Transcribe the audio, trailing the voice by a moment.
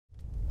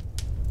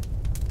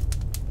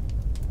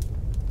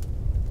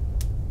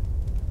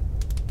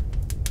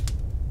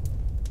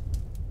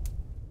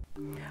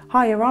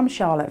Hi, I'm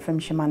Charlotte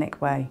from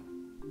Shamanic Way.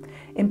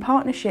 In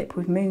partnership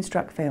with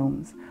Moonstruck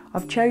Films,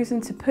 I've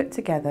chosen to put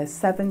together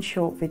 7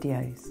 short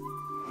videos.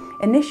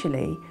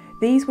 Initially,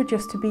 these were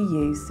just to be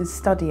used as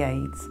study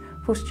aids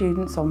for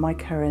students on my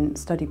current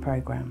study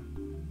programme.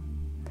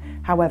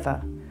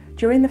 However,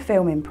 during the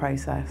filming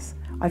process,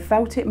 I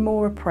felt it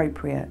more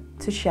appropriate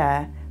to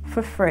share,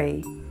 for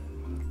free,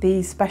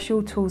 these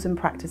special tools and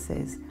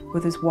practices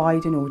with as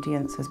wide an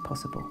audience as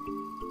possible.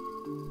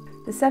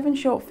 The 7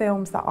 short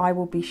films that I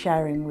will be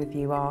sharing with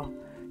you are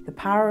The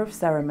Power of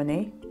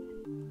Ceremony,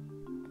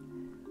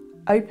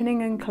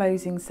 Opening and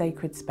Closing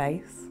Sacred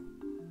Space,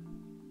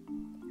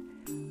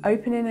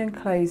 Opening and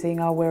Closing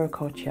our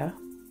Viracocha,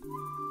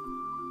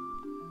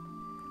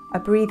 a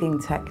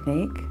breathing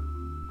technique,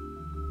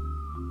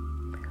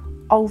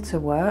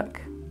 altar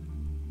work,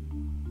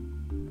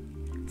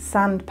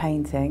 sand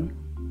painting,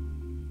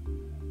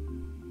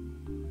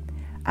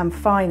 and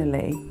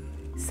finally,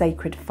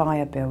 sacred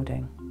fire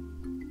building.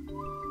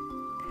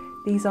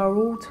 These are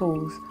all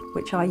tools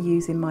which I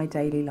use in my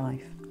daily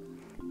life,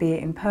 be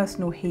it in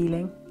personal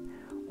healing,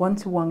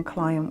 one-to-one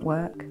client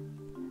work,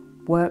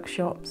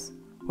 workshops,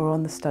 or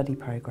on the study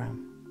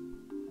programme.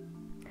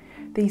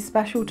 These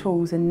special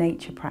tools and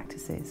nature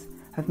practices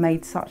have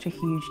made such a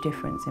huge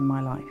difference in my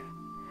life.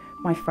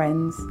 My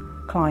friends,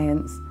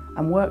 clients,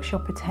 and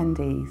workshop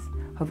attendees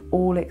have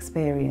all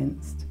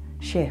experienced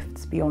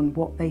shifts beyond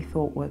what they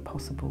thought were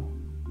possible,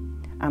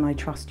 and I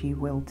trust you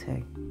will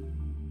too.